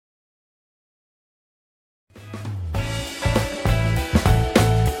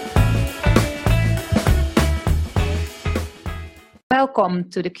Welcome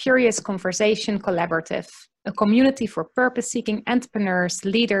to the Curious Conversation Collaborative, a community for purpose-seeking entrepreneurs,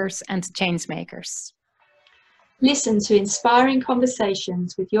 leaders, and changemakers. Listen to inspiring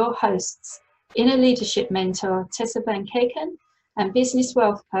conversations with your hosts, inner leadership mentor Tessa Van Keken and business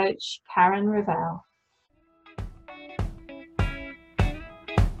wealth coach Karen Ravel.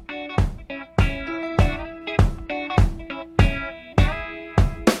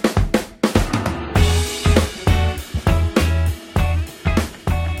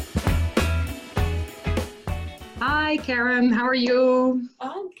 Hi Karen, how are you?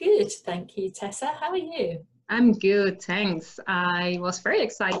 I'm good, thank you, Tessa. How are you? I'm good, thanks. I was very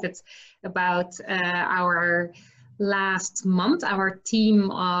excited about our last month, our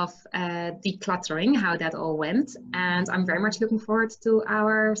theme of decluttering, how that all went. And I'm very much looking forward to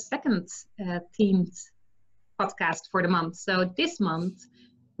our second themed podcast for the month. So this month,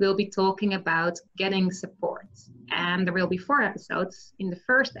 we'll be talking about getting support. And there will be 4 episodes. In the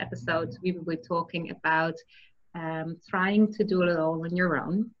first episode, we will be talking about trying to do it all on your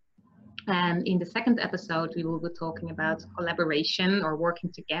own. And in the second episode, we will be talking about collaboration or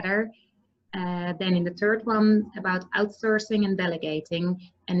working together. Then in the third one, about outsourcing and delegating.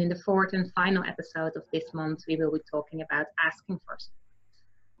 And in the fourth and final episode of this month, we will be talking about asking for support.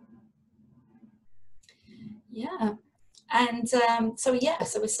 Yeah. And so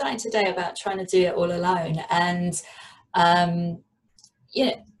we're starting today about trying to do it all alone. And,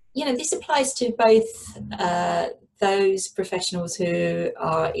 this applies to both those professionals who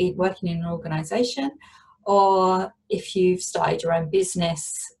are working in an organisation, or if you've started your own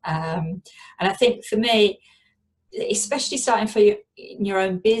business. And I think for me, especially starting in your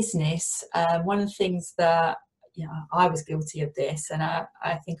own business, one of the things that I was guilty of this, and I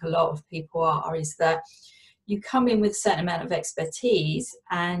think a lot of people are, is that you come in with a certain amount of expertise,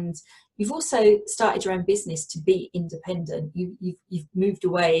 and you've also started your own business to be independent. You've moved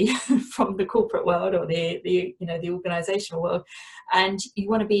away from the corporate world or the organizational world, and you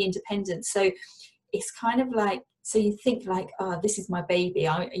want to be independent. So it's kind of like, so you think like, oh, this is my baby.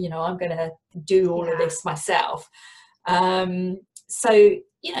 I'm going to do all of this myself. I think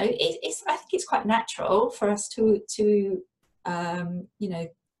it's quite natural for us to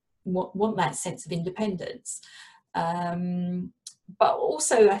want that sense of independence. But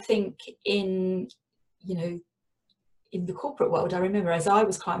also I think in the corporate world, I remember as I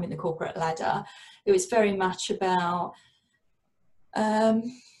was climbing the corporate ladder, it was very much about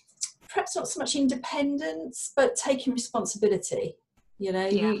perhaps not so much independence, but taking responsibility. You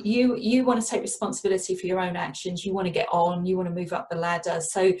want to take responsibility for your own actions. You want to get on, you want to move up the ladder.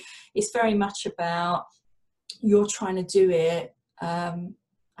 So it's very much about you're trying to do it,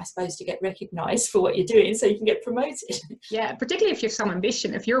 I suppose, to get recognised for what you're doing so you can get promoted. Yeah, particularly if you have some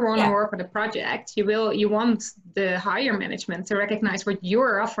ambition. If you want to work on a project, you want the higher management to recognise what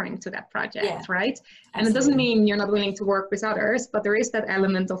you're offering to that project, right? And It doesn't mean you're not willing to work with others, but there is that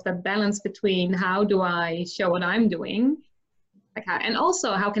element of that balance between how do I show what I'm doing, and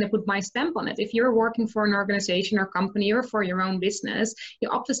also how can I put my stamp on it. If you're working for an organisation or company or for your own business, you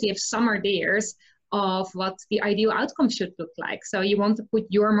obviously have some ideas of what the ideal outcome should look like. So you want to put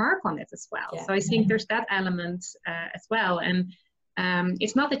your mark on it as well. So I think there's that element as well. And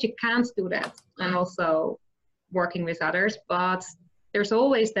it's not that you can't do that and also working with others, but there's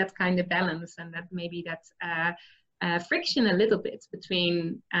always that kind of balance, and that maybe that friction a little bit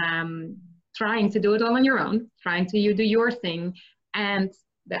between trying to do it all on your own, trying to do your thing, and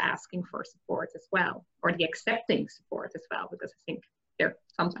the asking for support as well, or the accepting support as well, because I think they're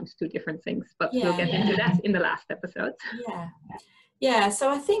sometimes 2 different things, but we'll get into that in the last episode. So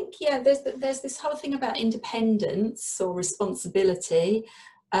I think there's this whole thing about independence or responsibility.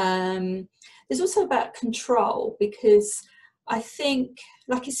 There's also about control, because I think,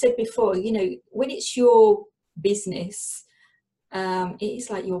 like I said before, when it's your business, it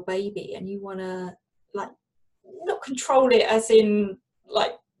is like your baby, and you want to not control it as in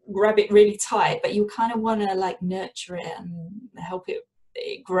grab it really tight, but you kind of want to nurture it and help it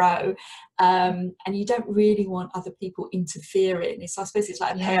grow, and you don't really want other people interfering. I suppose it's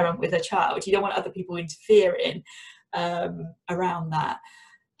like a parent with a child. You don't want other people interfering around that.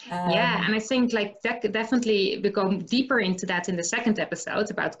 And I think definitely we go deeper into that in the second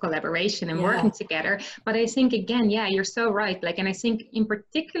episode about collaboration and working together. But I think again, you're so right. And I think in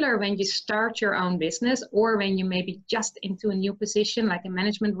particular when you start your own business, or when you maybe just into a new position like a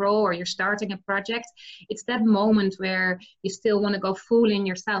management role, or you're starting a project, it's that moment where you still want to go full in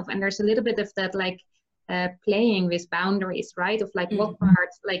yourself. And there's a little bit of that playing with boundaries, right? Of like what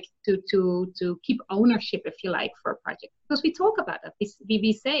parts, like to keep ownership, if you like, for a project. Because we talk about that.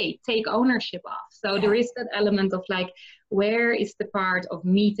 We say take ownership of. So there is that element of like, where is the part of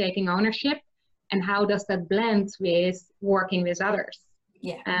me taking ownership, and how does that blend with working with others?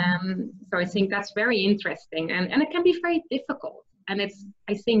 Yeah. So I think that's very interesting, and it can be very difficult. And it's,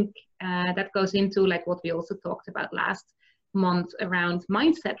 I think that goes into like what we also talked about last month around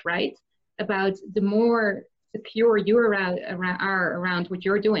mindset, right? About the more secure you are around what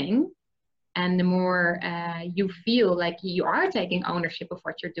you're doing, and the more you feel like you are taking ownership of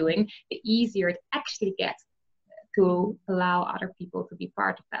what you're doing, the easier it actually gets to allow other people to be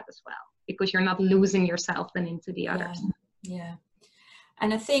part of that as well, because you're not losing yourself then into the others. Yeah.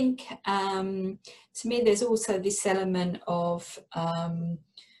 And I think to me there's also this element of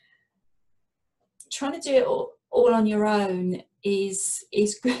trying to do it all on your own is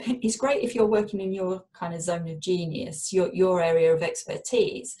great if you're working in your kind of zone of genius, your area of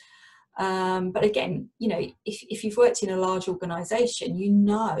expertise. But again, you know, if you've worked in a large organization, you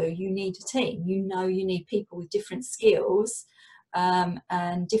know you need a team, you know you need people with different skills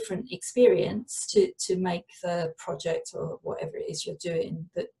and different experience to make the project or whatever it is you're doing,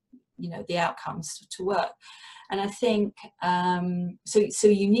 that, you know, the outcomes to work. And I think so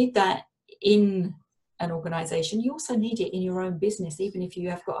you need that in an organization. You also need it in your own business, even if you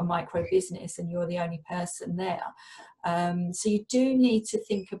have got a micro business and you're the only person there. So you do need to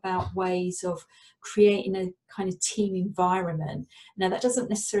think about ways of creating a kind of team environment. Now that doesn't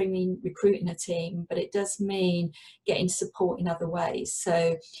necessarily mean recruiting a team, but it does mean getting support in other ways.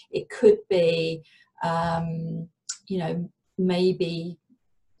 So it could be you know, maybe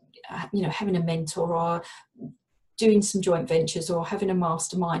you know, having a mentor, or doing some joint ventures, or having a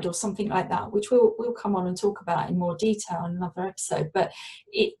mastermind or something like that, which we'll come on and talk about in more detail in another episode. But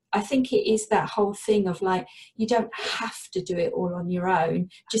I think it is that whole thing of like, you don't have to do it all on your own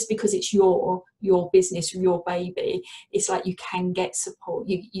just because it's your business, your baby. It's like you can get support.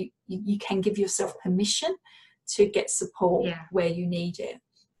 You can give yourself permission to get support where you need it.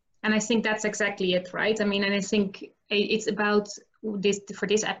 And I think that's exactly it, right? I mean, and I think it's about this, for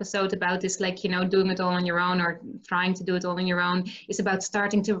this episode, about this, like, you know, doing it all on your own or trying to do it all on your own, is about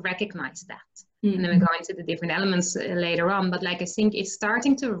starting to recognize that. And then we go into the different elements later on. But like, I think it's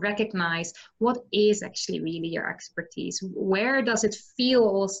starting to recognize what is actually really your expertise. Where does it feel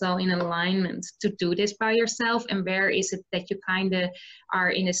also in alignment to do this by yourself? And where is it that you kind of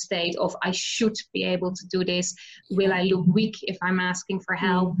are in a state of, I should be able to do this. Will I look weak if I'm asking for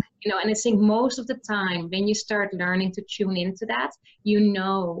help? You know, and I think most of the time when you start learning to tune into that, you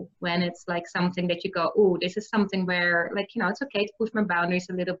know, when it's like something that you go, oh, this is something where, like, you know, it's okay to push my boundaries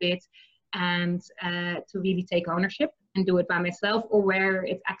a little bit, and to really take ownership and do it by myself, or where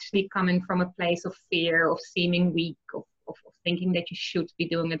it's actually coming from a place of fear, of seeming weak, of thinking that you should be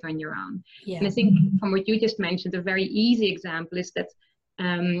doing it on your own. And I think from what you just mentioned, a very easy example is that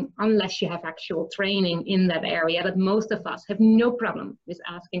unless you have actual training in that area, that most of us have no problem with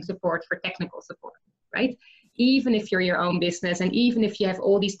asking support for technical support, right? Even if you're your own business, and even if you have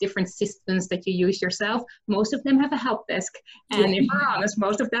all these different systems that you use yourself, most of them have a help desk. And if we're honest,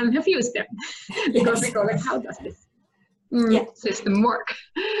 most of them have used them because we go like, how does this system work,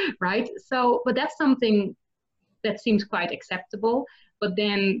 right? So, but that's something that seems quite acceptable. But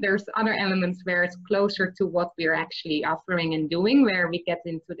then there's other elements where it's closer to what we're actually offering and doing, where we get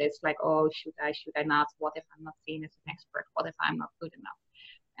into this like, oh, should I not? What if I'm not seen as an expert? What if I'm not good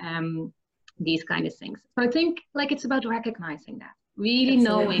enough? These kind of things. So I think like it's about recognizing that, really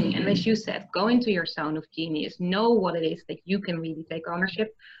knowing, and as you said, go into your zone of genius, know what it is that you can really take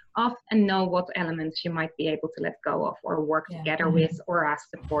ownership of, and know what elements you might be able to let go of, or work together with, or ask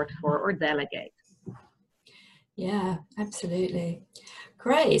support for, or delegate. Yeah, absolutely.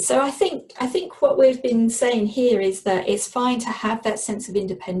 Great. So I think what we've been saying here is that it's fine to have that sense of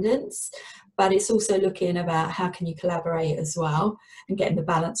independence, but it's also looking about how can you collaborate as well, and getting the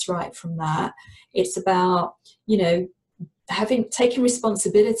balance right from that. It's about, you know, taking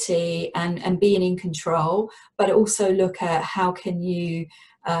responsibility and being in control, but also look at how can you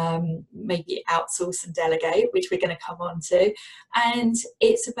maybe outsource and delegate, which we're going to come on to. And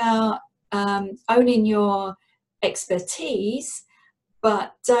it's about owning your expertise,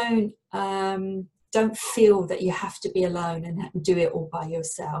 but don't feel that you have to be alone and do it all by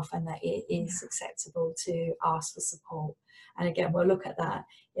yourself, and that it is acceptable to ask for support. And again, we'll look at that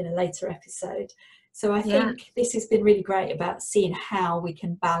in a later episode. So I think this has been really great about seeing how we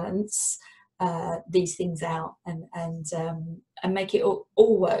can balance these things out and make it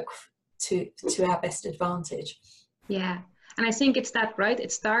all work to our best advantage. Yeah. And I think it's that, right?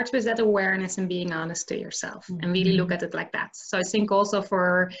 It starts with that awareness and being honest to yourself and really look at it like that. So I think also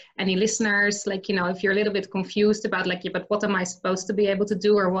for any listeners, like, you know, if you're a little bit confused about like, yeah, but what am I supposed to be able to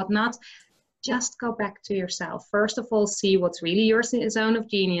do or whatnot? Just go back to yourself. First of all, see what's really your zone of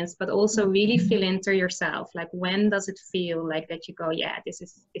genius, but also really feel into yourself. Like, when does it feel like that you go, yeah, this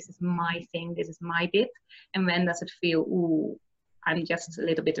is my thing, this is my bit? And when does it feel, ooh, I'm just a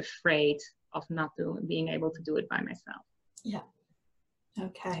little bit afraid of not being able to do it by myself? Yeah.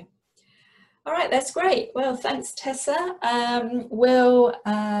 Okay. All right, that's great. Well, thanks, Tessa. We'll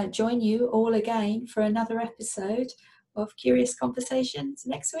join you all again for another episode of Curious Conversations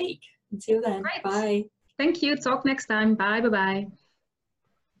next week. Until then, Great. bye. Thank you. Talk next time. Bye. Bye-bye.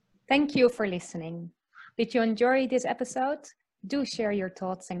 Thank you for listening. Did you enjoy this episode? Do share your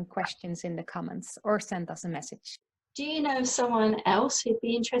thoughts and questions in the comments or send us a message. Do you know someone else who'd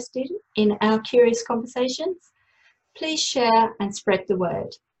be interested in our Curious Conversations? Please share and spread the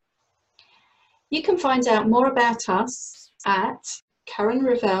word. You can find out more about us at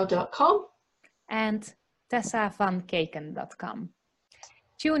KarenRavel.com and TessaVanKeken.com.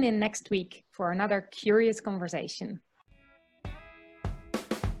 Tune in next week for another curious conversation.